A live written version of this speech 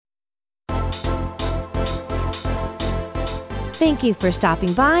Thank you for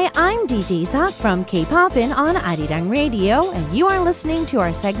stopping by. I'm DJ Zak from K-Popin on Arirang Radio, and you are listening to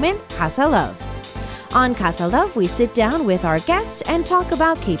our segment Casa Love. On Casa Love, we sit down with our guests and talk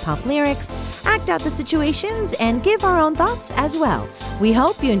about K-pop lyrics, act out the situations, and give our own thoughts as well. We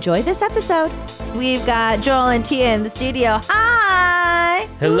hope you enjoy this episode. We've got Joel and Tia in the studio. Hi!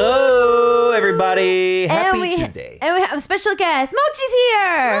 Hello, everybody. Happy Tuesday. And we have a special guest. Mochi's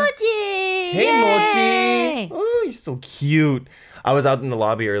here! Mochi! Hey, Mochi! Oh, you're so cute. I was out in the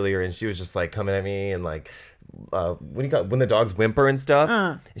lobby earlier, and she was just like coming at me and like, when the dogs whimper and stuff.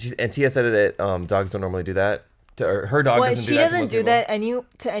 And Tia said that dogs don't normally do that. Her dog doesn't do that. She doesn't do that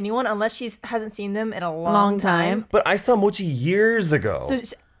to anyone unless she hasn't seen them in a long time. But I saw Mochi years ago. So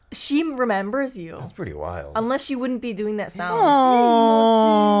she remembers you. That's pretty wild. Unless she wouldn't be doing that sound.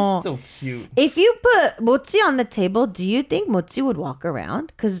 Oh, so cute. If you put Mochi on the table, do you think Mochi would walk around?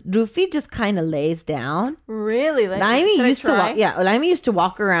 Because Rufi just kind of lays down. Really? Like, Laimi used to walk. Yeah, Laimi used to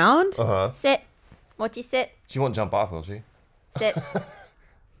walk around. Sit. Mochi, sit. She won't jump off, will she? Sit.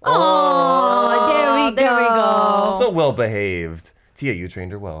 Oh, there we go. So well behaved. Tia, you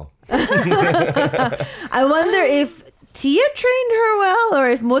trained her well. I wonder if Tia trained her well or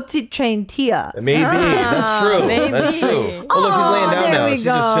if Mochi trained Tia. Maybe. That's true. Maybe. That's true. Oh, look, she's laying down now. She's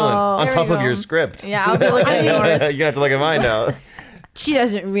just chilling on top of your script. Yeah, I'll be looking at yours. You're going to have to look at mine now. She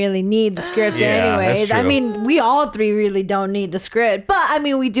doesn't really need the script Yeah, anyways. that's true. I mean, we all three really don't need the script. But, I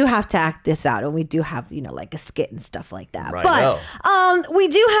mean, we do have to act this out. And we do have, like a skit and stuff like that. Right, but we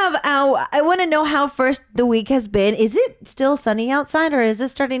do have I want to know how first the week has been. Is it still sunny outside or is it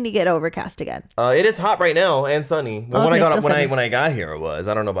starting to get overcast again? It is hot right now and sunny. Well, Okay, when I got here, it was.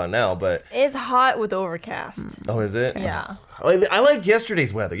 I don't know about now, but... It's hot with overcast. Oh, is it? Yeah. I liked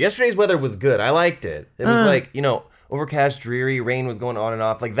yesterday's weather. Yesterday's weather was good. I liked it. It was like, overcast, dreary, rain was going on and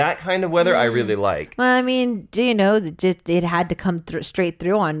off. Like that kind of weather I really like. Well, I mean, do you know that just it had to come straight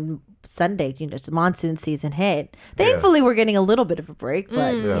through on Sunday? It's the monsoon season hit. Thankfully, we're getting a little bit of a break,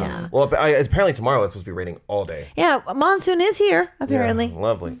 but yeah. Well, apparently tomorrow it's supposed to be raining all day. Yeah, monsoon is here, apparently. Yeah,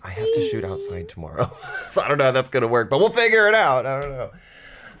 lovely. I have to shoot outside tomorrow. So I don't know how that's going to work, but we'll figure it out. I don't know.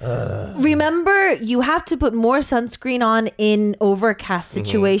 Remember, you have to put more sunscreen on in overcast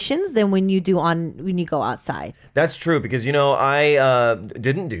situations than when you go outside. That's true because I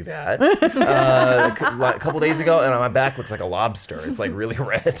didn't do that a couple days ago, and my back looks like a lobster. It's like really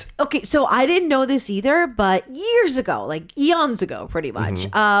red. Okay, so I didn't know this either, but years ago, like eons ago, pretty much,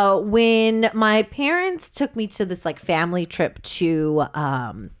 when my parents took me to this like family trip to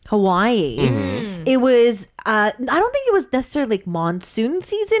Hawaii, it was. I don't think it was necessarily like monsoon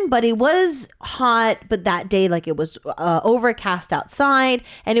season, but it was hot. But that day, like it was overcast outside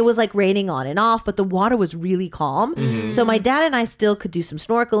and it was like raining on and off, but the water was really calm. So my dad and I still could do some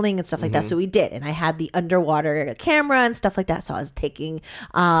snorkeling and stuff like that. So we did. And I had the underwater camera and stuff like that. So I was taking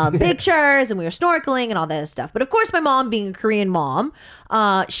pictures and we were snorkeling and all that stuff. But of course, my mom, being a Korean mom,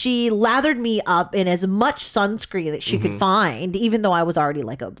 she lathered me up in as much sunscreen that she could find, even though I was already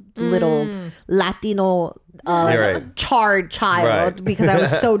like a little Latino charred child because I was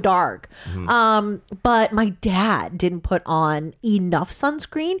so dark. But my dad didn't put on enough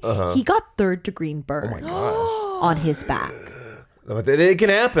sunscreen. He got third-degree burns on his back. It can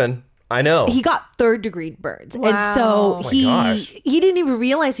happen. I know. He got third-degree burns. Wow. And so gosh. he didn't even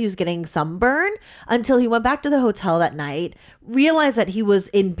realize he was getting sunburn until he went back to the hotel that night, realized that he was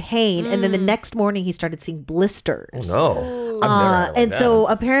in pain, and then the next morning he started seeing blisters. Oh, no. I've never had And that. so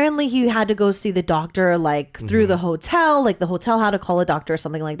apparently he had to go see the doctor like through the hotel. Like the hotel had to call a doctor or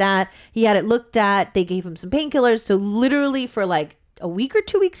something like that. He had it looked at. They gave him some painkillers. So literally for like a week or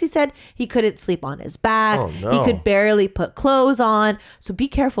 2 weeks, he said he couldn't sleep on his back. Oh, no. He could barely put clothes on. So be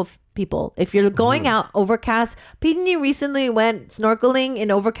careful, people. If you're going out overcast, Pidney recently went snorkeling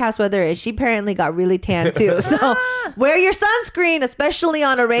in overcast weather and she apparently got really tan too. So wear your sunscreen, especially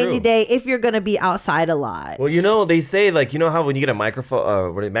on a rainy day if you're going to be outside a lot. Well, they say like, how when you get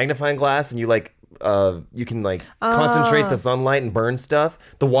a magnifying glass and you like, you can like concentrate the sunlight and burn stuff.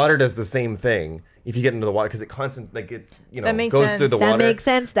 The water does the same thing. If you get into the water, because it goes through the water. That makes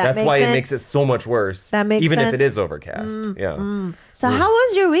sense. That's why it makes it so much worse. That makes even sense. if it is overcast. Yeah. So how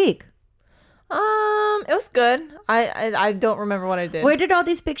was your week? It was good. I don't remember what I did. Where did all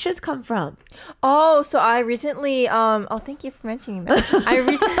these pictures come from? Oh, so I recently thank you for mentioning that.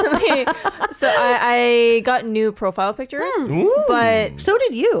 I got new profile pictures, but So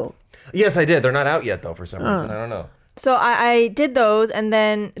did you. Yes, I did. They're not out yet though for some reason. I don't know. so I did those, and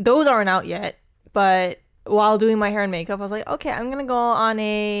then those aren't out yet, but while doing my hair and makeup, I was like, okay, I'm gonna go on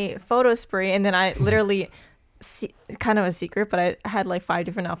a photo spree, and then I literally kind of a secret, but I had like 5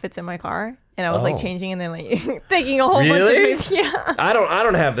 different outfits in my car, and I was like Oh. changing and then like taking a whole bunch of Really? things. Yeah. I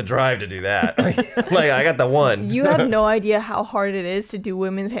don't have the drive to do that. Like I got the one. You have no idea how hard it is to do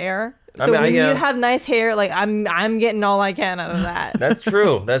women's hair. I So mean, when yeah. you have nice hair, like I'm getting all I can out of that. That's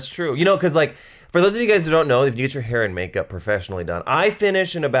true. That's true. You know, because like for those of you guys who don't know, if you get your hair and makeup professionally done, I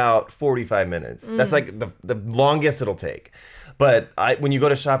finish in about 45 minutes. That's like the longest it'll take. But when you go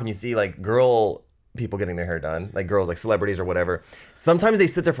to shop and you see like girl people getting their hair done, like girls, like celebrities or whatever, sometimes they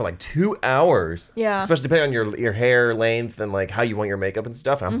sit there for like 2 hours. Yeah. Especially depending on your hair length and like how you want your makeup and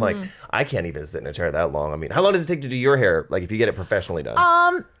stuff. And I'm like, I can't even sit in a chair that long. I mean, how long does it take to do your hair? Like if you get it professionally done?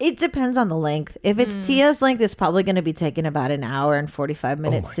 It depends on the length. If it's Tia's length, it's probably going to be taking about an hour and 45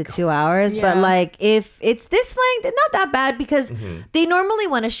 minutes to 2 hours. Yeah. But like if it's this length, not that bad because they normally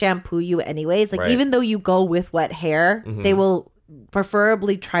want to shampoo you anyways. Like Right. even though you go with wet hair, they will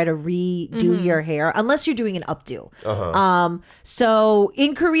preferably try to redo your hair unless you're doing an updo. So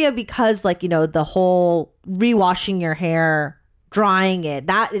in Korea, because like, you know, the whole rewashing your hair, drying it,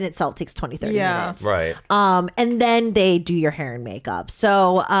 that in itself takes 20-30 minutes. Right. And then they do your hair and makeup.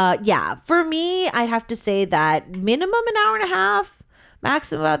 So yeah, for me, I'd have to say that minimum an hour and a half,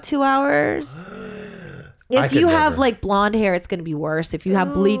 maximum about 2 hours. I If could you have never. like blonde hair, it's going to be worse. If you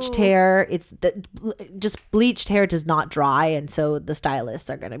have bleached hair, just bleached hair does not dry. And so the stylists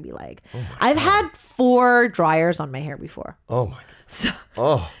are going to be like, I've had 4 dryers on my hair before. Oh my God. So,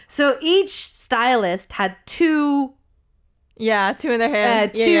 so each stylist had 2 Yeah, 2 in their hair.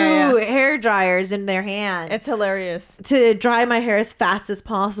 two hair dryers in their hand It's hilarious. to dry my hair as fast as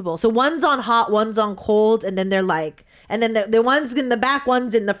possible. So one's on hot, one's on cold, and then they're like, and then the one's in the back,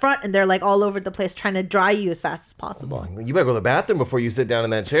 one's in the front, and they're like all over the place trying to dry you as fast as possible. You better go to the bathroom before you sit down in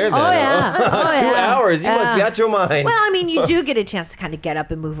that chair then. Oh, yeah. Oh, 2 yeah. hours. You must be out your mind. Well, I mean, you do get a chance to kind of get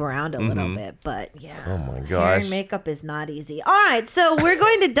up and move around a little bit, but yeah. Oh my Hair gosh. and makeup is not easy. All right, so we're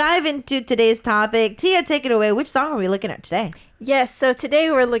going to dive into today's topic. Tia, take it away. Which song are we looking at today? Yes, so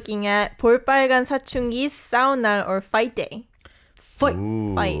today we're looking at 볼빨간 사춘기's 싸움날 or Fight Day. Fight.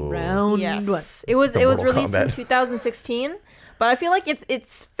 Fight. Round Yes. one. It was Mortal released in Kombat. 2016, but I feel like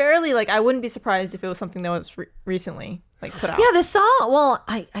it's fairly like I wouldn't be surprised if it was something that was recently like put out. Yeah, the song. Well,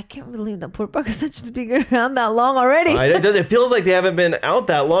 I can't believe that Poor Buck has been around that long already. It feels like they haven't been out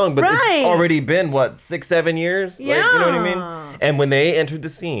that long, but Right. it's already been, what, 6-7 years? Like, you know what I mean? And when they entered the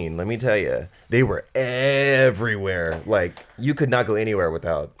scene, let me tell you, they were everywhere. Like, you could not go anywhere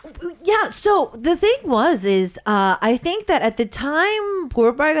without. Yeah, so the thing is I think that at the time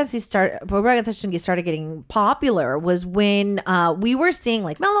볼빨간 사춘기 started getting popular was when we were seeing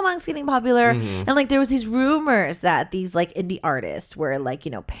like Melomang's getting popular, and like there was these rumors that these like indie artists were like,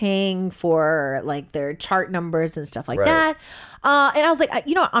 you know, paying for like their chart numbers and stuff like Right. that. And I was like,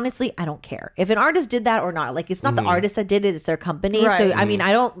 you know, honestly, I don't care if an artist did that or not. Like, it's not the artist that did it; it's their company. Right. So, I mean,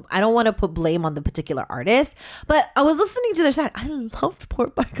 I don't want to put blame on the particular artist. But I was listening to their side. I loved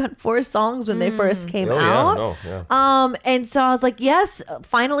Port Bark 4 songs when they first came Oh, out. yeah. No, yeah. And so I was like, yes,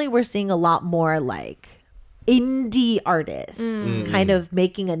 finally, we're seeing a lot more like indie artists kind of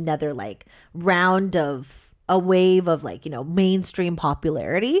making another like round of a wave of like, you know, mainstream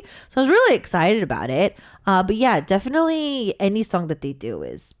popularity. So I was really excited about it. But yeah, definitely any song that they do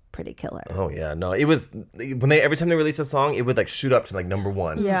is pretty killer. Oh yeah, no, it was when every time they released a song, it would like shoot up to like number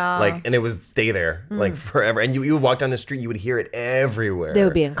 1. Yeah. Like, and it would stay there like forever. And you would walk down the street, you would hear it everywhere. They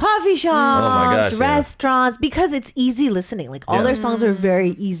would be in coffee shops, gosh, yeah. restaurants, because it's easy listening. Like all Yeah. their songs are very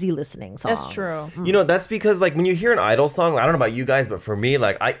easy listening songs. That's true. You know, that's because like when you hear an Idol song, I don't know about you guys, but for me,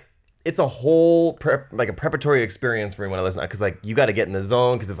 like it's a whole like a preparatory experience for me when I listen, because like you got to get in the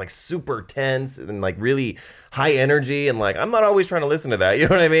zone because it's like super tense and like really high energy, and like I'm not always trying to listen to that, you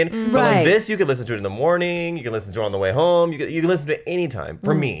know what I mean? But Right. like this, you can listen to it in the morning, you can listen to it on the way home, you can listen to it anytime.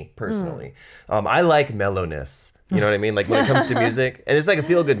 For me personally, I like mellowness. You know what I mean? Like when it comes to music, and it's like a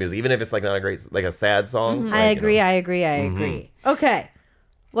feel good music, even if it's like not a great like a sad song. like, I you know. agree. I agree. Okay.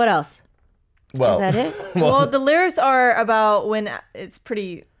 What else? Well, Is that it? Well, the lyrics are about when it's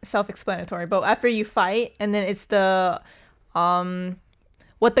pretty self-explanatory, but after you fight, and then it's the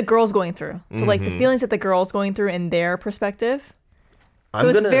what the girl's going through. So like the feelings that the girl's going through in their perspective. So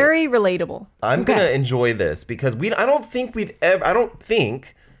it's very relatable. I'm Okay. gonna enjoy this because I don't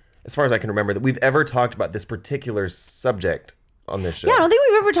think, as far as I can remember, that we've ever talked about this particular subject on this show. Yeah, I don't think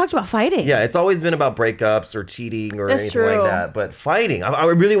we've ever talked about fighting. Yeah, it's always been about breakups or cheating or That's anything true. like that. But fighting, I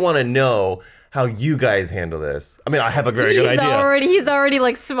really want to know how you guys handle this. I mean, I have a very good idea. He's already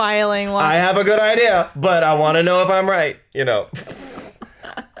like smiling. I have a good idea, but I want to know if I'm right. You know.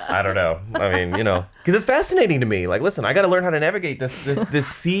 I don't know. I mean, because it's fascinating to me. Like, listen, I got to learn how to navigate this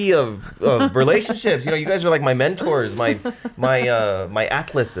sea of relationships. You guys are like my mentors, my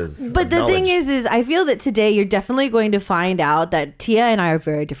atlases. But of the thing knowledge. is I feel that today you're definitely going to find out that Tia and I are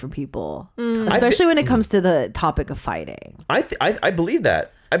very different people, especially when it comes to the topic of fighting. I believe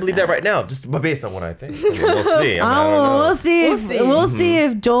that. I believe that right now, just based on what I think. I mean, we'll see. I don't know. We'll see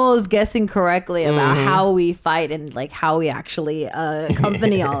if Joel is guessing correctly about how we fight and like how we actually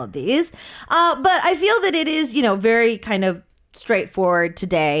accompany all of these. But I feel that it is, very kind of straightforward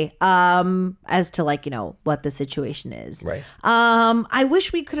today as to like, what the situation is. Right. I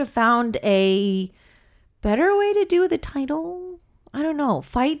wish we could have found a better way to do the title. I don't know.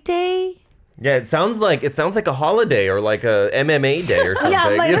 Fight day. Yeah, it sounds like a holiday or like a MMA day or something. Yeah,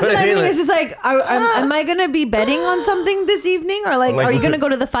 like You that's know what I mean. Like- It's just like, am I gonna be betting on something this evening, or like are you gonna go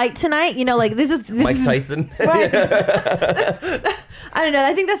to the fight tonight? Like this is Mike Tyson. Right. I don't know.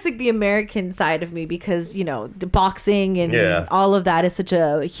 I think that's like the American side of me because the boxing and all of that is such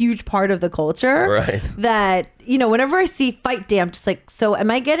a huge part of the culture. Right. That whenever I see fight day, I'm just like, so am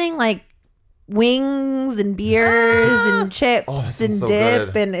I getting like wings and beers and chips and so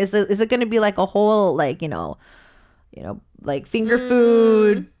dip good. and is it going to be like a whole like like finger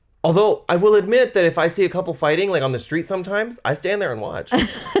food? Although I will admit that if I see a couple fighting like on the street sometimes, I stand there and watch.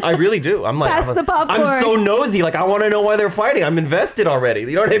 I really do. I'm like, Pass the popcorn. I'm so nosy. Like I want to know why they're fighting. I'm invested already.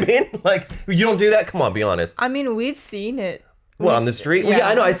 You know what I mean? Like you don't do that? Come on, be honest. I mean, we've seen it. What, on the street? Yeah,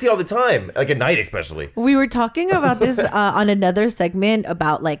 I know. I see it all the time. Like at night especially. We were talking about this on another segment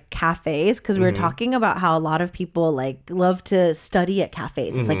about like cafes because we were talking about how a lot of people like love to study at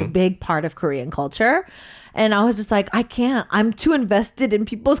cafes. It's like a big part of Korean culture. And I was just like, I can't. I'm too invested in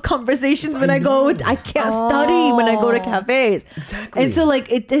people's conversations when I go. I can't study when I go to cafes. Exactly. And so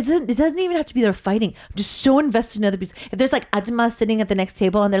like it doesn't even have to be they're fighting. I'm just so invested in other people. If there's like ajumma sitting at the next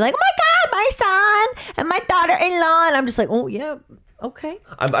table and they're like, oh my God, my son and my daughter-in-law. And I'm just like, oh yeah, okay.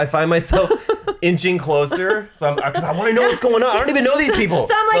 I find myself inching closer, because I want to know what's going on. I don't even know these people.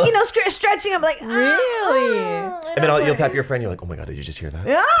 So I'm like, stretching. I'm like, Really? And then you'll tap your friend. You're like, oh my God, did you just hear that?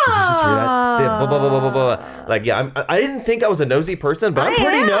 Yeah. Did you just hear that? Blah, blah, blah, blah, blah, blah. Like, yeah, I didn't think I was a nosy person, but I'm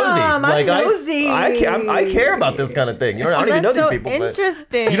pretty nosy. I'm Like, nosy. I care about this kind of thing. I don't even know That's these so people.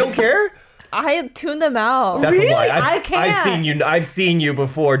 interesting. But you don't care? I tune them out. That's Really? a lie. I can't. I've seen you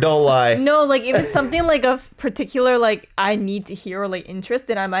before. Don't lie. No, like if it's something like a particular like I need to hear or like interest,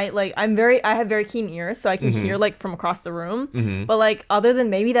 then I might like I have very keen ears, so I can hear like from across the room. But like other than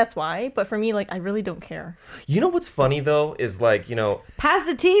maybe that's why. But for me, like I really don't care. You know what's funny though is like pass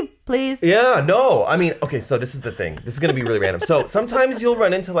the tea, please. Yeah, no. I mean, okay, so this is the thing. This is going to be really random. So sometimes you'll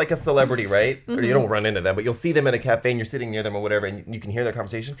run into like a celebrity, right? Or you don't run into them, but you'll see them in a cafe and you're sitting near them or whatever and you can hear their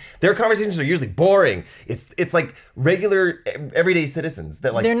conversation. Their conversations are usually boring. It's like regular everyday citizens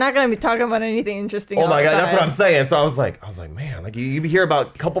that like They're not gonna be talking about anything interesting. oh my God, that's what I'm outside. saying. So I was like, man, like you hear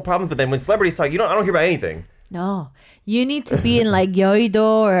about a couple problems, but then when celebrities talk, I don't hear about anything. No, you need to be in like Yeouido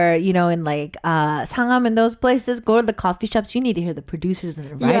or in like Sangam and those places. Go to the coffee shops. You need to hear the producers and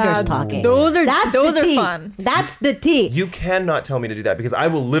the writers Yeah, talking. those are the tea. fun. That's the tea. You cannot tell me to do that because I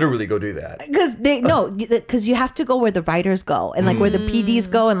will literally go do that. Because you have to go where the writers go and like where the PDs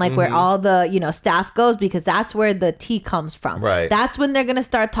go and like where all the staff goes because that's where the tea comes from. Right. That's when they're gonna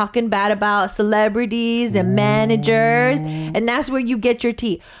start talking bad about celebrities and managers, and that's where you get your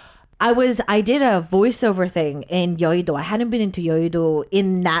tea. I did a voiceover thing in Yeouido. I hadn't been into Yeouido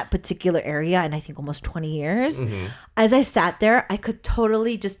in that particular area in I think almost 20 years. As I sat there, I could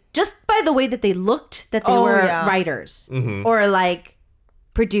totally just by the way that they looked that they were writers or like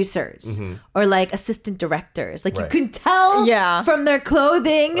producers or like assistant directors. Like you can tell from their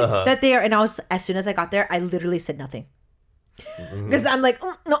clothing that they are. And as soon as I got there, I literally said nothing. Because I'm like,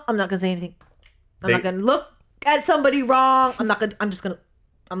 oh, no, I'm not going to say anything. I'm not going to look at somebody wrong.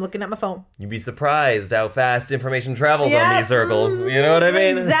 I'm looking at my phone. You'd be surprised how fast information travels on these circles. You know what I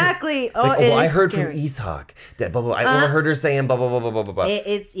mean? Exactly. Like, I heard from Ishak that blah blah. I overheard her saying blah blah blah blah blah blah.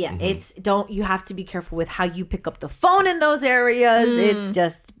 It's you have to be careful with how you pick up the phone in those areas. It's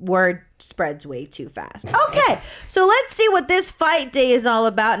just word spreads way too fast. Okay, so let's see what this fight day is all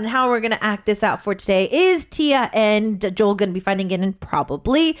about and how we're gonna act this out for today. Is Tia and Joel gonna be fighting again? And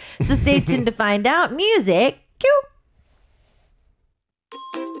probably. So stay tuned to find out. Music. Cue.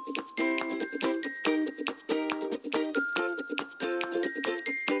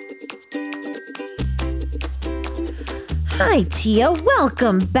 Hi, Tia.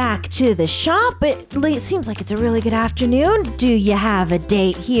 Welcome back to the shop. It seems like it's a really good afternoon. Do you have a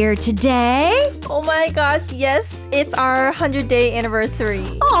date here today? Oh my gosh, yes. It's our 100-day anniversary.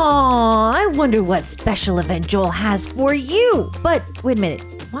 Aw, I wonder what special event Joel has for you. But wait a minute.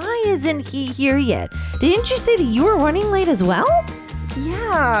 why isn't he here yet? Didn't you say that you were running late as well?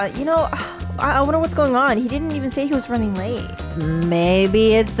 Yeah, I wonder what's going on. He didn't even say he was running late.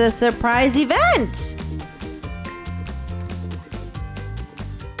 Maybe it's a surprise event.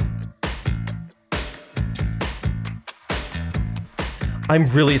 I'm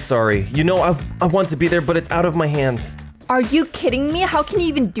really sorry. I want to be there, but it's out of my hands. Are you kidding me? How can you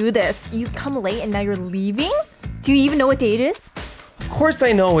even do this? You come late and now you're leaving? Do you even know what day it is? Of course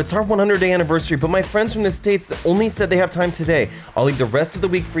I know, it's our 100-day anniversary, but my friends from the States only said they have time today. I'll leave the rest of the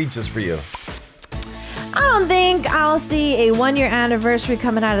week free just for you. I don't think I'll see a 1-year anniversary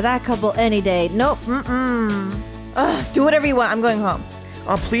coming out of that couple any day. Nope. Do whatever you want. I'm going home.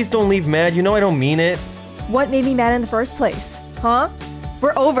 Oh, please don't leave mad. I don't mean it. What made me mad in the first place? Huh?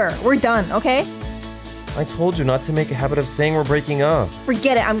 We're over. We're done, okay? I told you not to make a habit of saying we're breaking up.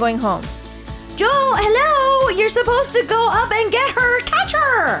 Forget it. I'm going home. Joel, hello! You're supposed to go up and get her. Catch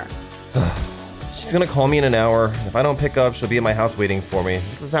her! She's gonna call me in an hour. If I don't pick up, she'll be at my house waiting for me.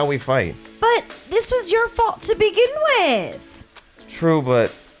 This is how we fight. But this was your fault to begin with. True, but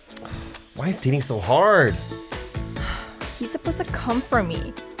why is dating so hard? He's supposed to come for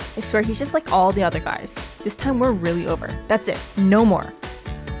me. I swear, he's just like all the other guys. This time we're really over. That's it. No more.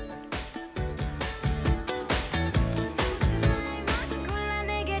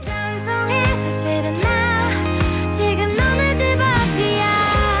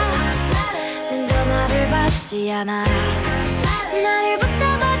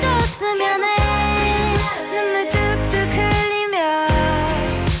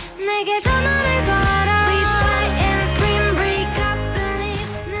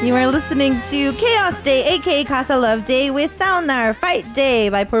 You are listening to Chaos Day, aka Casa Love Day with Soundnar Fight Day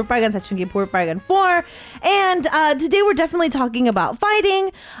by 볼빨간 사춘기 볼빨간 4. And today we're definitely talking about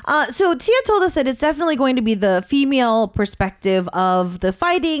fighting. So Tia told us that it's definitely going to be the female perspective of the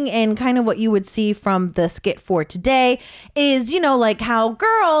fighting, and kind of what you would see from the skit for today is, like how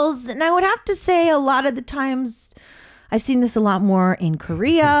girls, and I would have to say a lot of the times, I've seen this a lot more in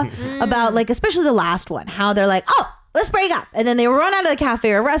Korea about like, especially the last one, how they're like, oh, let's break up. And then they run out of the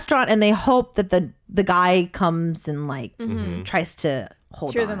cafe or restaurant and they hope that the guy comes and like tries to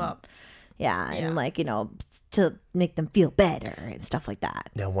cheer on them up. Yeah. And like, to make them feel better and stuff like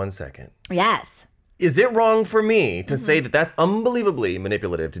that. Now, 1 second. Yes. Is it wrong for me to say that that's unbelievably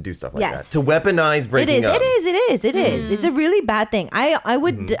manipulative to do stuff like Yes. that? To weaponize breaking up? It is. It's a really bad thing. I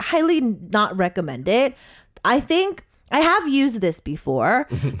would highly not recommend it. I think I have used this before.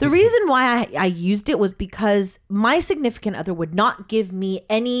 The reason why I used it was because my significant other would not give me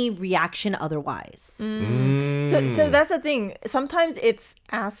any reaction otherwise. So that's the thing. Sometimes it's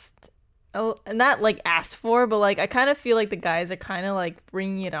asked, not like asked for, but like I kind of feel like the guys are kind of like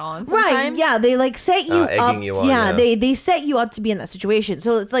bringing it on sometimes. Right, yeah, they like set you up. Egging you on, yeah. They set you up to be in that situation.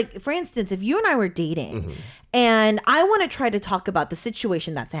 So it's like, for instance, if you and I were dating and I want to try to talk about the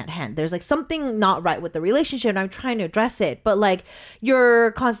situation that's at hand, there's like something not right with the relationship and I'm trying to address it, but like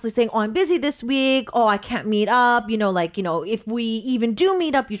you're constantly saying, oh, I'm busy this week, oh, I can't meet up, if we even do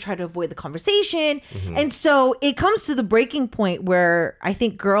meet up, you try to avoid the conversation. And so it comes to the breaking point where I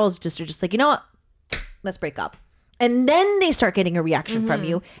think girls just are just like, you know what, let's break up. And then they start getting a reaction from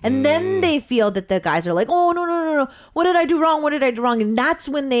you. And then they feel that the guys are like, oh, no. What did I do wrong? And that's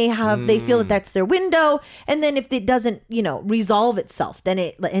when they feel that that's their window. And then if it doesn't, resolve itself, then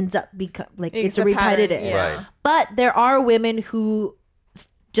it ends up it's a repetitive. Pattern, yeah. Right. But there are women who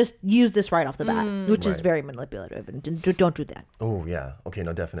just use this right off the bat, which is very manipulative. And don't do that. Oh, yeah. Okay,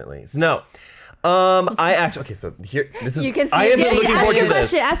 no, definitely. So, no. I actually, okay, so here, this is, You can see I have it. been looking Ask forward your to this.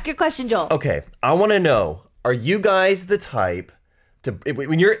 question. Ask your question, Joel. Okay, I want to know, are you guys the type to,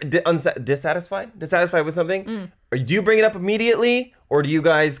 when you're dissatisfied with something, or do you bring it up immediately, or do you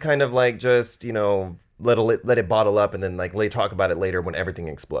guys kind of like just, let it bottle up and then like talk about it later when everything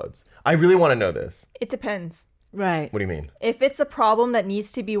explodes? I really want to know this. It depends. Right. What do you mean? If it's a problem that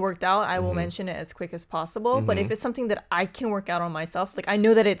needs to be worked out, I will mention it as quick as possible. But if it's something that I can work out on myself, like I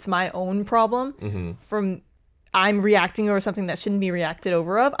know that it's my own problem from I'm reacting over something that shouldn't be reacted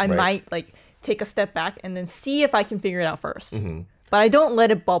over of, I might like take a step back and then see if I can figure it out first. But I don't let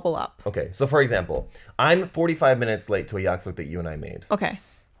it bubble up. Okay, so for example, I'm 45 minutes late to a yaksuk that you and I made. Okay.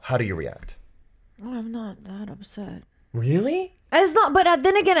 How do you react? Oh, I'm not that upset. Really? But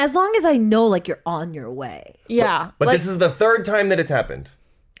then again, as long as I know like you're on your way. Yeah. But like, this is the third time that it's happened.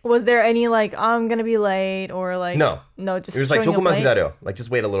 was there any like, oh, I'm going to be late or like. No, just it was like showing up 조금만 late? 기다려. Like just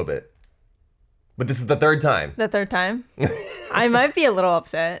wait a little bit. But this is the third time. The third time? I might be a little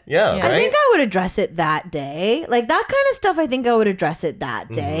upset. Yeah, I right? think I would address it that day. Like that kind of stuff, I think I would address it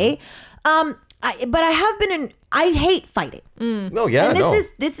that day. but I have been in. I hate fighting. No, yeah, And no.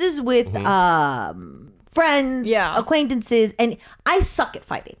 this is with friends, Yeah. acquaintances, and I suck at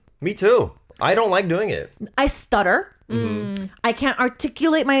fighting. Me too. I don't like doing it. I stutter. I can't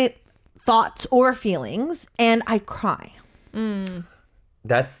articulate my thoughts or feelings, and I cry.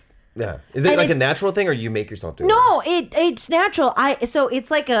 That's yeah. Is it And like a it's- natural thing, or you make yourself do it? No, it's natural. So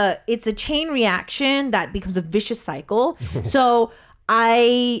it's like it's a chain reaction that becomes a vicious cycle. So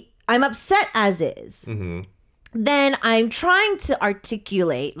I'm upset as is. Then I'm trying to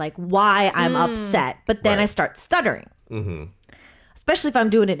articulate like why I'm upset, but then I start stuttering. Especially if I'm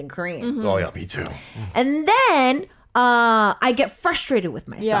doing it in Korean. Oh yeah, me too. And then I get frustrated with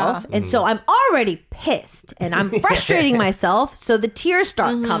myself. Yeah. And so I'm already pissed and I'm frustrating myself. So the tears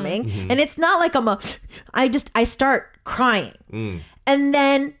start coming. And it's not like I start crying. And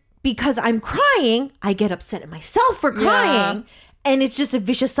then because I'm crying, I get upset at myself for crying. And it's just a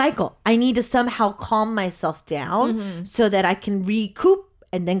vicious cycle. I need to somehow calm myself down so that I can recoup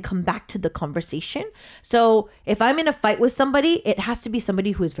and then come back to the conversation. So if I'm in a fight with somebody, it has to be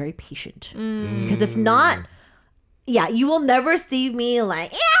somebody who is very patient. Because if not, you will never see me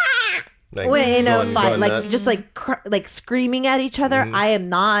like, Like, in a going fight, like nuts. just like screaming at each other. I am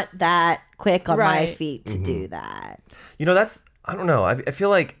not that quick on my Right. feet to do that. You know, that's I don't know. I feel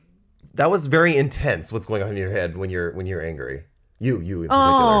like that was very intense. What's going on in your head when you're angry? You in particular.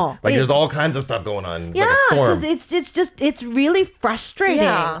 Oh, Like there's all kinds of stuff going on. It's like a Yeah, storm. because it's really frustrating.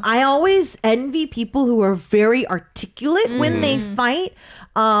 Yeah. I always envy people who are very articulate when they fight.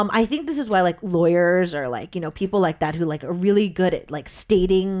 I think this is why like lawyers or like, people like that who like are really good at like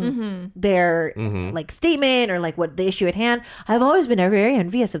stating their like statement or like what the issue at hand. I've always been very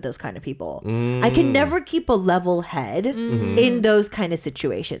envious of those kind of people. I can never keep a level head in those kind of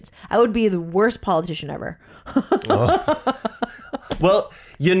situations. I would be the worst politician ever. Well,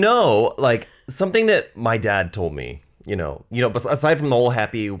 like something that my dad told me, but aside from the whole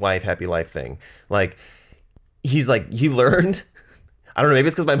happy wife, happy life thing, like he's like, he learned, I don't know, maybe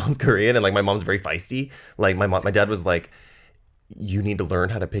it's because my mom's Korean and like my mom's very feisty. Like my dad was like, you need to learn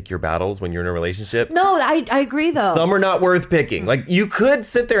how to pick your battles when you're in a relationship. No, I agree though. Some are not worth picking. Like you could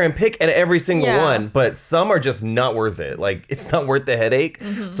sit there and pick at every single Yeah. one, but some are just not worth it. Like it's not worth the headache.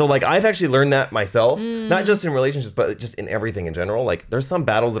 So like I've actually learned that myself, not just in relationships, but just in everything in general. Like there's some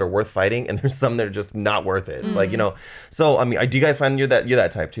battles that are worth fighting and there's some that are just not worth it. Like, so I mean, do you guys find you're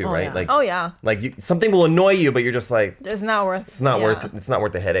that type too, right? yeah. Like, Oh yeah. like something will annoy you, but you're just like, It's not worth. it's not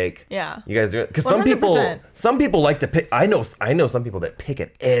worth the headache. Yeah. You guys do it because 100%. some people like to pick. I know some people that pick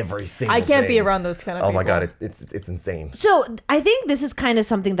at every single. I can't be thing. around those kind of Oh people. my god, it's insane. So I think this is kind of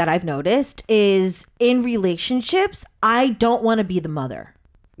something that I've noticed is in relationships, I don't want to be the mother.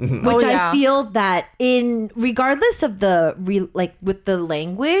 Which Oh, yeah. I feel that regardless of like with the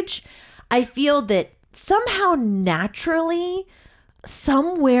language, I feel that somehow naturally,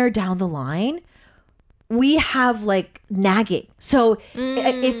 somewhere down the line, we have like nagging. So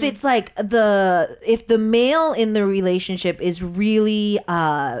if it's like if the male in the relationship is really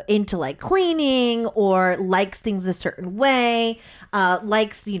into like cleaning or likes things a certain way,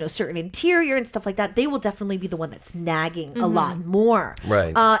 likes certain interior and stuff like that, they will definitely be the one that's nagging a lot more.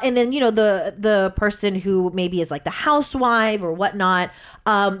 Right. And then the person who maybe is like the housewife or whatnot,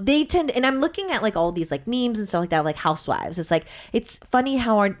 they tend, and I'm looking at like all these like memes and stuff like that, like housewives. It's like it's funny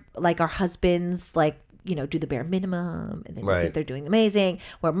how our husbands like do the bare minimum and then you Right. think they're doing amazing.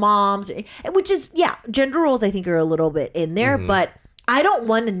 Where moms, which is gender roles I think are a little bit in there, but I don't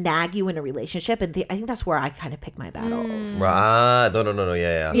want to nag you in a relationship, and I think that's where I kind of pick my battles. Ah, no,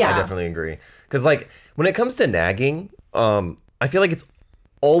 yeah. Yeah. I definitely agree. Because like when it comes to nagging, I feel like it's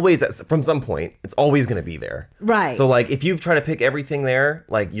always from some point it's always going to be there. Right. So like if you try to pick everything there,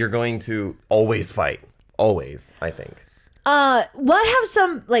 like you're going to always fight. Always, I think.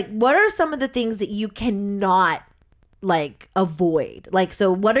 What are some of the things that you cannot like avoid? Like,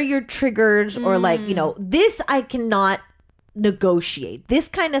 so what are your triggers or like, this I cannot negotiate. This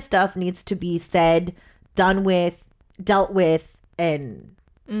kind of stuff needs to be said, done with, dealt with, and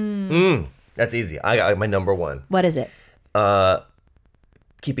That's easy. I got my number one. what is it?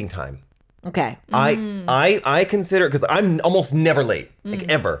 Keeping time. Okay. I consider, because I'm almost never late, like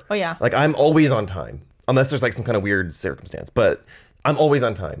ever. Oh, yeah. Like I'm always on time, unless there's like some kind of weird circumstance. But I'm always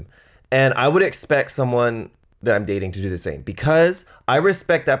on time, and I would expect someone that I'm dating to do the same because I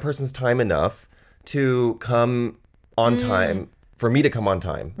respect that person's time enough to come on time. For me to come on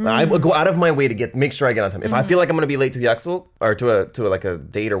time, I would go out of my way to make sure I get on time. If I feel like I'm gonna be late to yakseok or to like a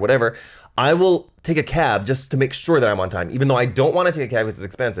date or whatever, I will take a cab just to make sure that I'm on time. Even though I don't want to take a cab because it's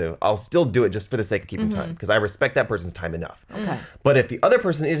expensive, I'll still do it just for the sake of keeping time because I respect that person's time enough. Okay. But if the other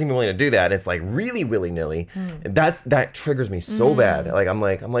person isn't even willing to do that, it's like really willy-nilly, that triggers me so bad. Like I'm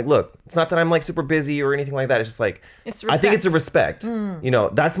like, look, it's not that I'm like super busy or anything like that. It's just like, It's I think it's a respect. respect. You know,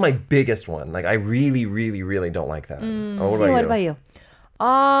 that's my biggest one. Like I really, really, really don't like that. Oh, What about you?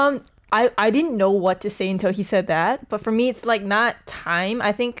 I didn't know what to say until he said that. But for me, it's like not time.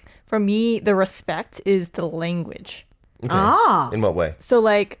 I think for me, the respect is the language. Okay. Ah. In what way? So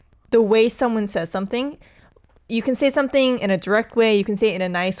like the way someone says something, you can say something in a direct way, you can say it in a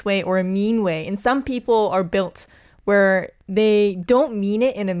nice way or a mean way. And some people are built where they don't mean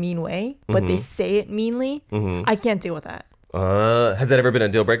it in a mean way, but they say it meanly. I can't deal with that. Has that ever been a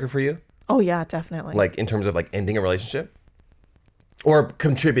deal breaker for you? Oh yeah, definitely. Like in terms of like ending a relationship? Or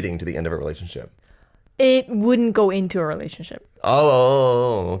contributing to the end of a relationship? It wouldn't go into a relationship.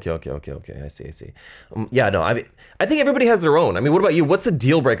 Okay. I see. Yeah, no, I think everybody has their own. I mean, what about you? What's a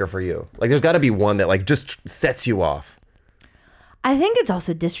deal breaker for you? Like, there's got to be one that like just sets you off. I think it's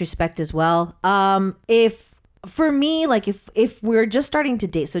also disrespect as well. For me, like if we're just starting to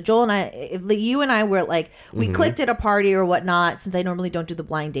date, so Joel and I, if like you and I were like, we clicked at a party or whatnot, since I normally don't do the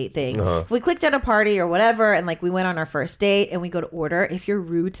blind date thing. If we clicked at a party or whatever, and like we went on our first date and we go to order, if you're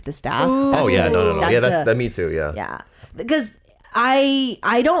rude to the staff, Oh yeah, no. Yeah, that's that me too. Yeah. yeah, because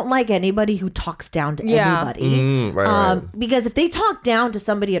I don't like anybody who talks down to Yeah. anybody. Right. Because if they talk down to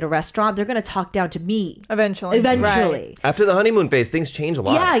somebody at a restaurant, they're gonna talk down to me Eventually. eventually. After the honeymoon phase, things change a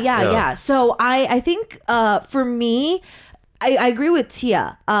lot. Yeah. So I think for me, I agree with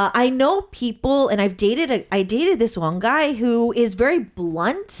Tia. I know people, and I dated this one guy who is very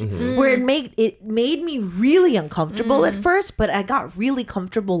blunt, where it made me really uncomfortable at first, but I got really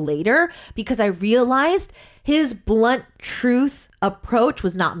comfortable later because I realized his blunt truth approach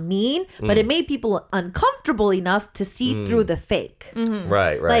was not mean, but it made people uncomfortable enough to see through the fake.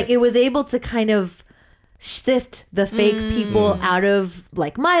 Right. Like it was able to kind of sift the fake people out of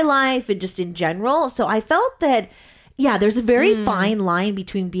like my life and just in general. So I felt that, yeah, there's a very fine line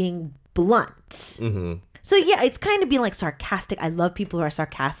between being blunt. So yeah, it's kind of being like sarcastic. I love people who are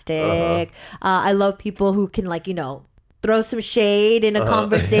sarcastic. I love people who can like, throw some shade in a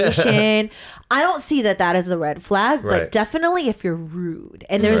conversation. I don't see that as a red flag, but Right. definitely if you're rude.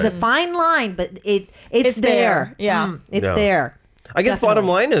 And there's a fine line, but it's there. Yeah. It's Yeah. there. I guess bottom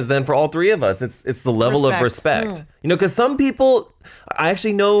line is then for all three of us, it's the level of respect. Because some people, I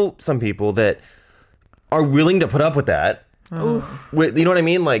actually know some people that are willing to put up with that. With, you know what I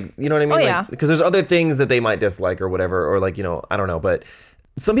mean? Like, you know what I mean? Oh, yeah. Because there's other things that they might dislike or whatever, or like, I don't know, but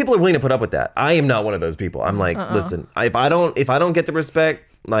some people are willing to put up with that. I am not one of those people. I'm like, listen, if I don't get the respect,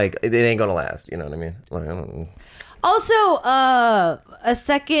 like it ain't gonna last. You know what I mean? Like, I don't know. Also, a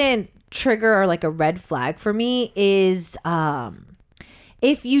second trigger or like a red flag for me is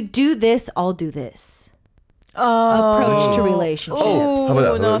if you do this, I'll do this. Approach to relationships. How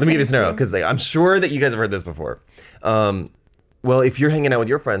about that? no, Let me give you a thank scenario you. because I'm sure that you guys have heard this before. Well, if you're hanging out with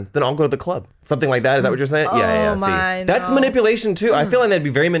your friends, then I'll go to the club. Something like that. Is that what you're saying? Yeah. See, my, that's no. manipulation too. I feel like that'd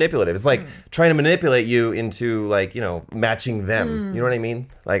be very manipulative. It's like trying to manipulate you into like, matching them. You know what I mean?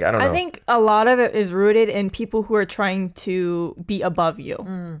 Like, I don't know. I think a lot of it is rooted in people who are trying to be above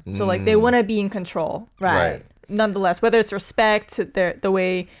you. So like they want to be in control. Right. Nonetheless, whether it's respect, the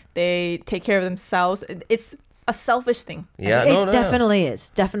way they take care of themselves, it's a selfish thing. Yeah, It definitely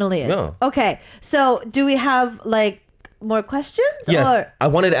is. No. Okay, so do we have like more questions? Yes, Or? I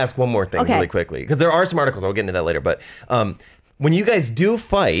wanted to ask one more thing Okay. really quickly because there are some articles. I'll get into that later. But when you guys do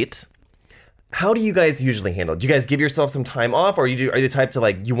fight, how do you guys usually handle it? Do you guys give yourself some time off, or are you the type to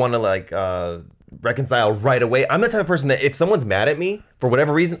like you want to like reconcile right away? I'm the type of person that if someone's mad at me for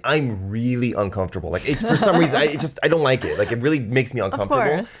whatever reason, I'm really uncomfortable. Like for some reason, I don't like it. Like it really makes me uncomfortable.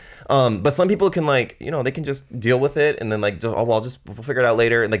 course. But some people can like they can just deal with it and then like we'll figure it out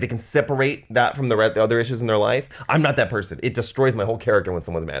later, and like they can separate that from the other issues in their life. I'm not that person. It destroys my whole character when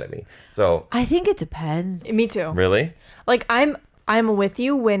someone's mad at me. So I think it depends. Me too. really. Like I'm with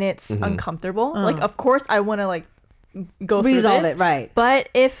you when it's uncomfortable. Like of course I want to like go through Resolve this, it, right. But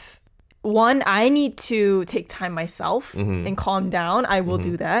if I need to take time myself and calm down, I will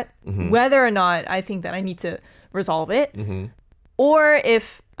do that. Whether or not I think that I need to resolve it. Or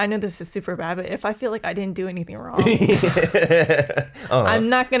if, I know this is super bad, but if I feel like I didn't do anything wrong, I'm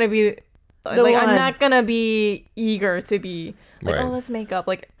not going to be, I'm not going to be eager to be like, Right. oh, let's make up.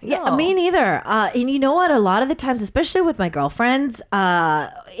 Like, Yeah, no. me neither. And you know what? A lot of the times, especially with my girlfriends,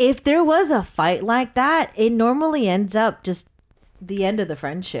 if there was a fight like that, it normally ends up just the end of the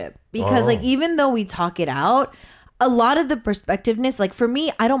friendship. Because like even though we talk it out, a lot of the perspectiveness, like for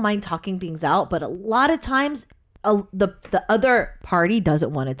me, I don't mind talking things out, but a lot of times the other party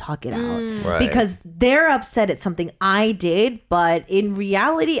doesn't want to talk it out Right. because they're upset at something I did, but in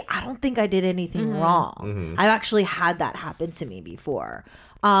reality, I don't think I did anything wrong. I've actually had that happen to me before.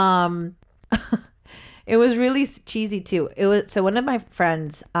 It was really cheesy too. It was so one of my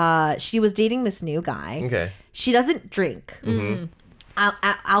friends, she was dating this new guy. Okay. She doesn't drink.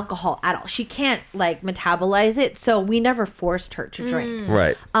 Alcohol at all. She can't like metabolize it, so we never forced her to drink.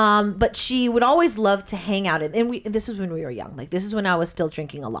 Right. But she would always love to hang out, and this is when we were young. Like this is when I was still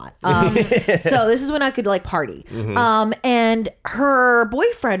drinking a lot. So this is when I could like party. And her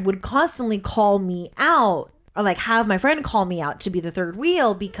boyfriend would constantly call me out, or like have my friend call me out to be the third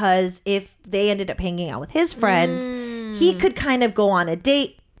wheel, because if they ended up hanging out with his friends, he could kind of go on a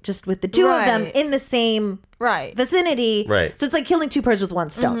date just with the two of them in the same vicinity. Right. So it's like killing two birds with one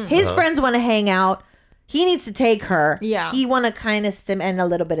stone. His friends want to hang out. He needs to take her. Yeah. He want to kind of spend a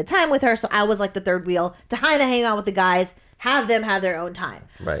little bit of time with her. So I was like the third wheel to kind of hang out with the guys, have them have their own time.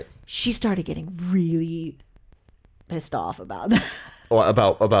 Right. She started getting really pissed off about that. Well,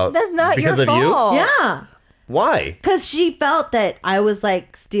 about That's not because your of you? fault. Yeah. Why? Because she felt that I was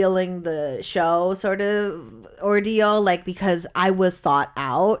like stealing the show sort of ordeal, like because I was thought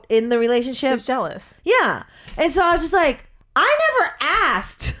out in the She relationship. was jealous. Yeah. And so I was just like, I never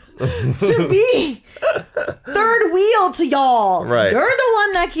asked to be third wheel to y'all. Right. You're the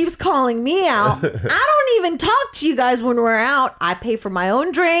one that keeps calling me out. I don't even talk to you guys when we're out. I pay for my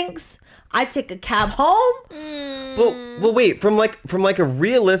own drinks. I take a cab home. Well, wait. From like a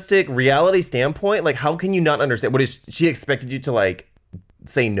realistic reality standpoint, like how can you not understand? What is she expected you to like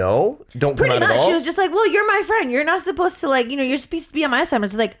say no? Don't Pretty come out much. at all? She was just like, well, you're my friend. You're not supposed to like, you're supposed to be on my side.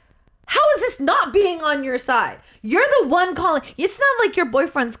 It's like, how is this not being on your side? You're the one calling. It's not like your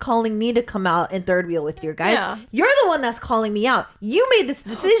boyfriend's calling me to come out and third wheel with your guys. Yeah. You're the one that's calling me out. You made this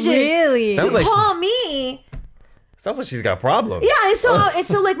decision Really? to Sounds like call me. Sounds like she's got problems. Yeah, and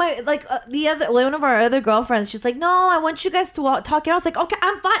so like one of our other girlfriends, she's like, no, I want you guys to talk it out. I was like, okay,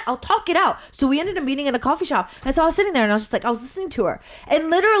 I'm fine, I'll talk it out. So we ended up meeting in a coffee shop, and so I was sitting there, and I was just like, I was listening to her,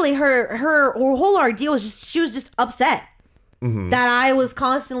 and literally her whole ordeal was just, she was just upset that I was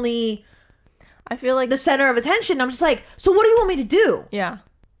constantly I feel like the center of attention. I'm just like, so what do you want me to do? Yeah.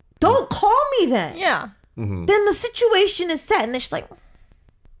 Don't call me then. Yeah. Then the situation is set, and then she's like,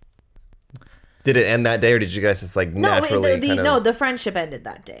 Did it end that day, or did you guys just like naturally? The friendship ended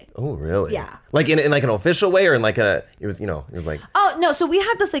that day. Oh, really? Yeah. Like in like an official way, or in like it was like. Oh no! So we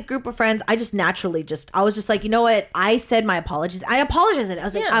had this like group of friends. I just naturally I was just like, you know what? I said my apologies. I apologized. I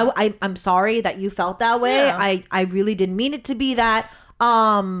was like, Yeah. I'm sorry that you felt that way. Yeah. I really didn't mean it to be that.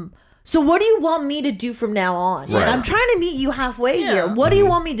 So what do you want me to do from now on? Like, Right. I'm trying to meet you halfway Yeah. here. What do you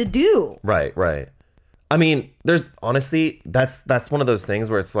want me to do? Right. I mean, there's honestly, that's one of those things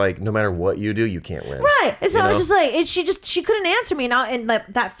where it's like, no matter what you do, you can't win. Right. And so You I was know? just like, and she couldn't answer me. And like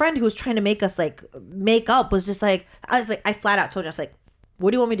that friend who was trying to make us like make up was just like, I flat out told her, I was like, what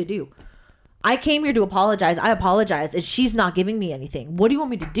do you want me to do? I came here to apologize. I apologize, and she's not giving me anything. What do you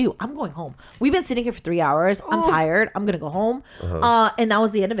want me to do? I'm going home. We've been sitting here for 3 hours. I'm tired. I'm gonna go home. And that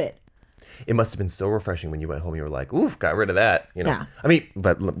was the end of it. It must have been so refreshing when you went home. You were like, "Oof, got rid of that." You know. Yeah. I mean,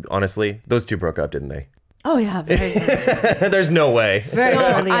 but honestly, those two broke up, didn't they? Oh yeah, very There's no way. very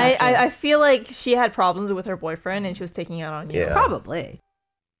shortly after. I feel like she had problems with her boyfriend and she was taking it out on you. Yeah. Probably.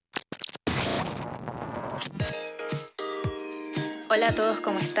 Hola a todos,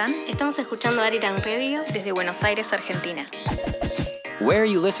 ¿cómo están? Estamos escuchando Ariran Radio desde Buenos Aires, Argentina. Where are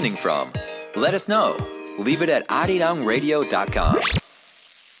you listening from? Let us know. Leave it at arirangradio.com.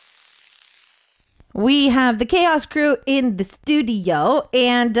 We have the Chaos Crew in the studio,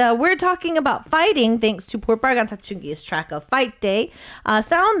 and we're talking about fighting thanks to Purpargan Satsunggi's track of Fight Day,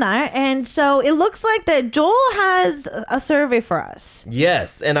 Soundar. And so it looks like that Joel has a survey for us.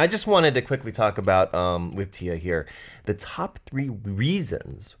 Yes, and I just wanted to quickly talk about with Tia here the top 3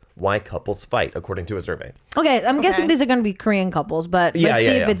 reasons why couples fight according to a survey. Okay, I'm guessing these are going to be Korean couples, but let's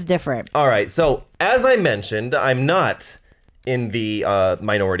see if it's different. All right, so as I mentioned, I'm not in the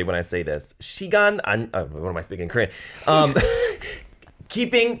minority when I say this. Shigan, what am I speaking Korean?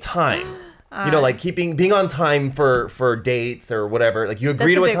 Keeping time. Like being on time for dates or whatever. Like you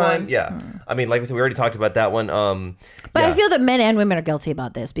agree to That's a a big time. one. Yeah. I mean, like we said, we already talked about that one. But yeah. I feel that men and women are guilty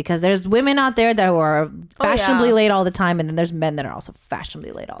about this because there's women out there that are fashionably yeah. late all the time, and then there's men that are also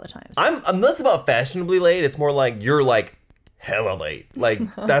fashionably late all the time. I'm less about fashionably late. It's more like you're like hella late. Like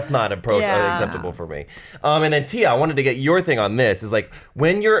that's not approach Yeah. acceptable for me. And then Tia, I wanted to get your thing on this. Is like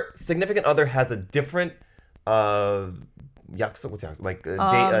when your significant other has a different 약속, what's 약속? Like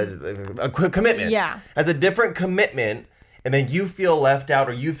a commitment. Yeah. Has a different commitment, and then you feel left out,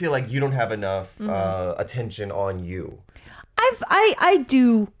 or you feel like you don't have enough attention on you. I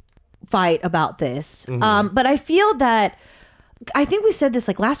do fight about this, but I feel that. I think we said this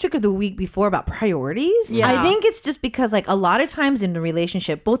like last week or the week before about priorities. Yeah. I think it's just because like a lot of times in the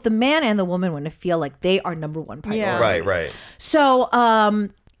relationship, both the man and the woman want to feel like they are number one priority. Yeah. Right. So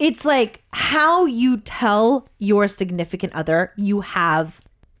it's like how you tell your significant other you have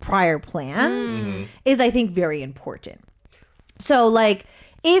prior plans is, I think, very important. So like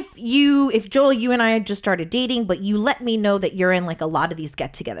if Joel, you and I had just started dating, but you let me know that you're in like a lot of these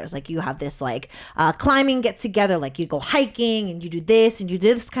get-togethers, like you have this like climbing get-together, like you go hiking and you do this and you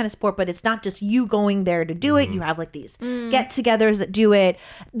do this kind of sport, but it's not just you going there to do it. You have like these get-togethers that do it.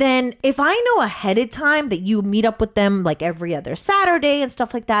 Then if I know ahead of time that you meet up with them like every other Saturday and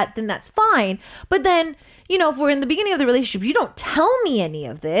stuff like that, then that's fine. But then, you know, if we're in the beginning of the relationship, you don't tell me any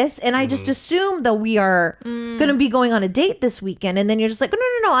of this, and I just assume that we are going to be going on a date this weekend, and then you're just like,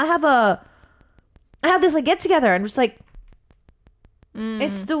 no, I have this like get together, and I'm just like,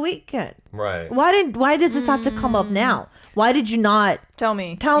 it's the weekend, Right. Why does this have to come up now? Why did you not Tell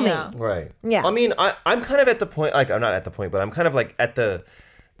me. Right. Yeah. I mean, I'm kind of at the point, like, I'm not at the point, but I'm kind of like at the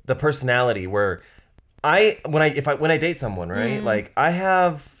personality where when I date someone, right? Like I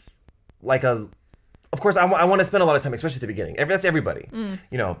have like of course I want to spend a lot of time, especially at the beginning. That's everybody,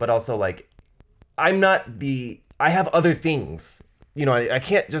 you know, but also like I have other things, you know, I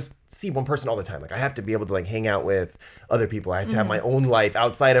can't just see one person all the time. Like I have to be able to like hang out with other people. I have to have my own life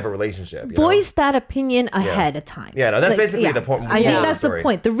outside of a relationship. You Voice that opinion ahead of time. Yeah, no, that's Like, basically the point. I think that's the story.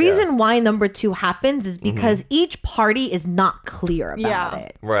 point. The reason why number 2 happens is because each party is not clear about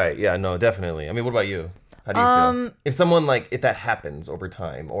it. Right. Yeah. No. Definitely. I mean, what about you? How do you feel? If someone if that happens over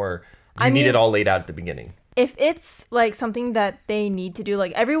time, or do you need it all laid out at the beginning? If it's like something that they need to do,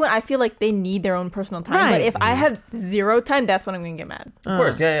 like everyone, I feel like they need their own personal time. Right. But if I have 0 time, that's when I'm gonna get mad. Of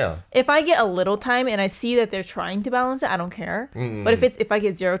course. Yeah. If I get a little time and I see that they're trying to balance it, I don't care. But if I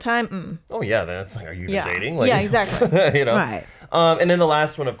get 0 time, Oh yeah. Then it's like, are you even yeah, dating? yeah, exactly. You know. Right. And then the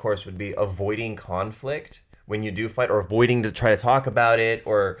last one, of course, would be avoiding conflict when you do fight, or avoiding to try to talk about it,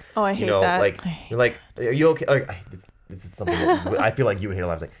 or I hate that. like you're like, are you okay? Like this is something that I feel like you would hate a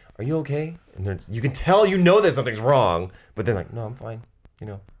lot. It's like, are you okay? And you can tell that something's wrong, but then like, no, I'm fine. You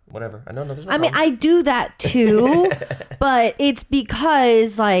know, whatever. I know, no, there's no problem. I do that too, but it's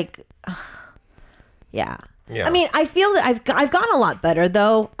because like, yeah. I mean, I feel that I've gotten a lot better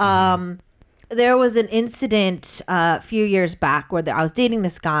though. There was an incident a few years back where I was dating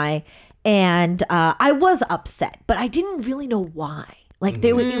this guy, and I was upset, but I didn't really know why. Like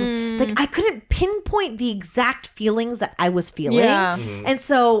like I couldn't pinpoint the exact feelings that I was feeling. Yeah. And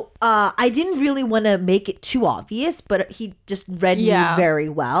so I didn't really want to make it too obvious, but he just read me very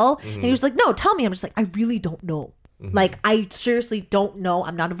well. And he was like, no, tell me. I'm just like, I really don't know. Like, I seriously don't know.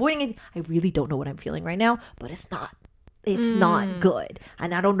 I'm not avoiding it. I really don't know what I'm feeling right now, but it's not good,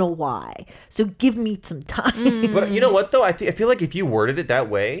 and I don't know why. So give me some time. But you know what though? I feel like if you worded it that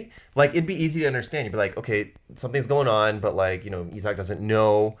way, like it'd be easy to understand. You'd be like, okay, something's going on, but like, you know, Isaac doesn't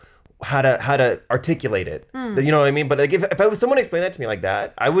know how to articulate it. You know what I mean? But like if someone explained that to me like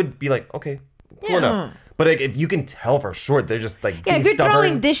that, I would be like, okay, cool enough. But like, if you can tell for sure, they're just like if you're stubborn.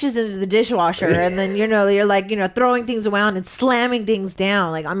 throwing dishes into the dishwasher and then you're like throwing things around and slamming things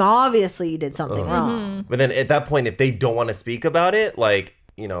down, like obviously you did something wrong. But then at that point, if they don't want to speak about it, like,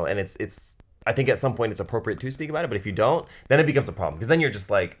 you know, and it's I think at some point it's appropriate to speak about it, but if you don't, then it becomes a problem, because then you're just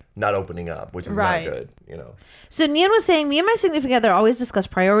like not opening up, which is not good, you know. So Nian was saying, me and my significant other always discuss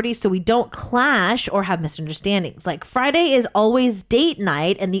priorities so we don't clash or have misunderstandings. Like Friday is always date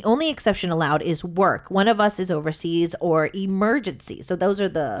night, and the only exception allowed is work. One of us is overseas or emergency. So those are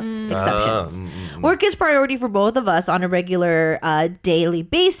the exceptions. Work is priority for both of us on a regular daily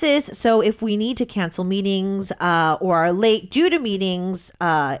basis. So if we need to cancel meetings or are late due to meetings,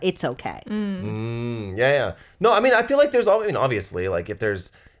 it's okay. Yeah. No, I mean, I feel like there's obviously, like, if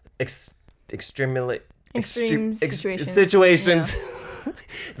there's extreme situations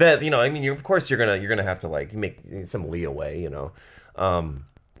that, you know, I mean, of course you're gonna have to like make some leeway, you know.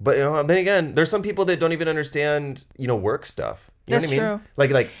 But you know, then again, there's some people that don't even understand, you know, work stuff. You That's know what I mean? true.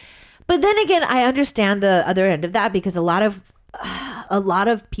 Like. But then again, I understand the other end of that, because a lot of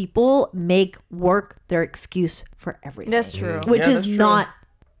people make work their excuse for everything. That's true. Which Yeah, is that's true. not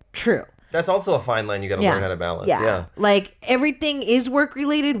true. That's also a fine line you got to learn how to balance. Yeah. Like everything is work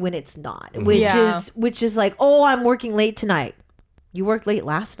related when it's not, which is like, oh, I'm working late tonight. You worked late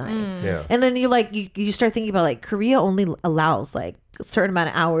last night. Yeah. And then you start thinking about like Korea only allows like a certain amount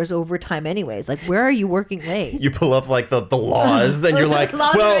of hours overtime anyways. Like, where are you working late? You pull up like the laws and you're like,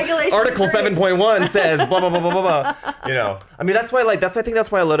 Laws and well, regulations Article are great. 7.1 says blah, blah, blah, blah, blah, blah. You know, I mean, that's why, like, I think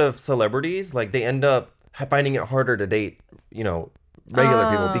that's why a lot of celebrities, like, they end up finding it harder to date, you know, regular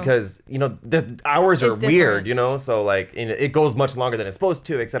people because, you know, the hours are It's weird, different. you know, so like it goes much longer than it's supposed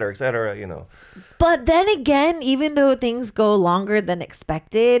to, et cetera, you know. But then again, even though things go longer than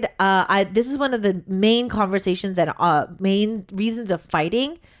expected, this is one of the main conversations and main reasons of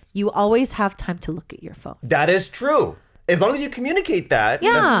fighting. You always have time to look at your phone. That is true. As long as you communicate that,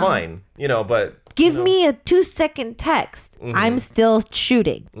 Yeah. that's fine, you know, but. Give you know. me a 2-second text. I'm still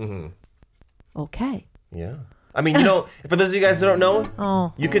shooting. Okay. Yeah. I mean, you know, for those of you guys who don't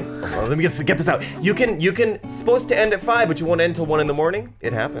know, you could, let me get this out. You can supposed to end at 5, but you won't end till 1 a.m.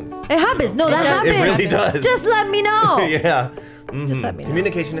 It happens. It happens. No, that happens. It really does. Just let me know. Yeah. Just let me know.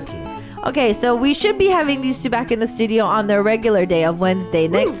 Communication is key. Okay, so we should be having these two back in the studio on their regular day of Wednesday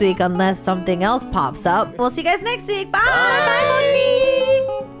next week, unless something else pops up. We'll see you guys next week. Bye. Bye, Mochi.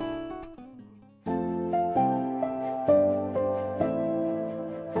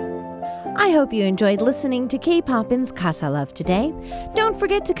 I hope you enjoyed listening to K-Poppin's Casa Love today. Don't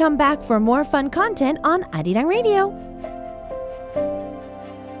forget to come back for more fun content on Arirang Radio.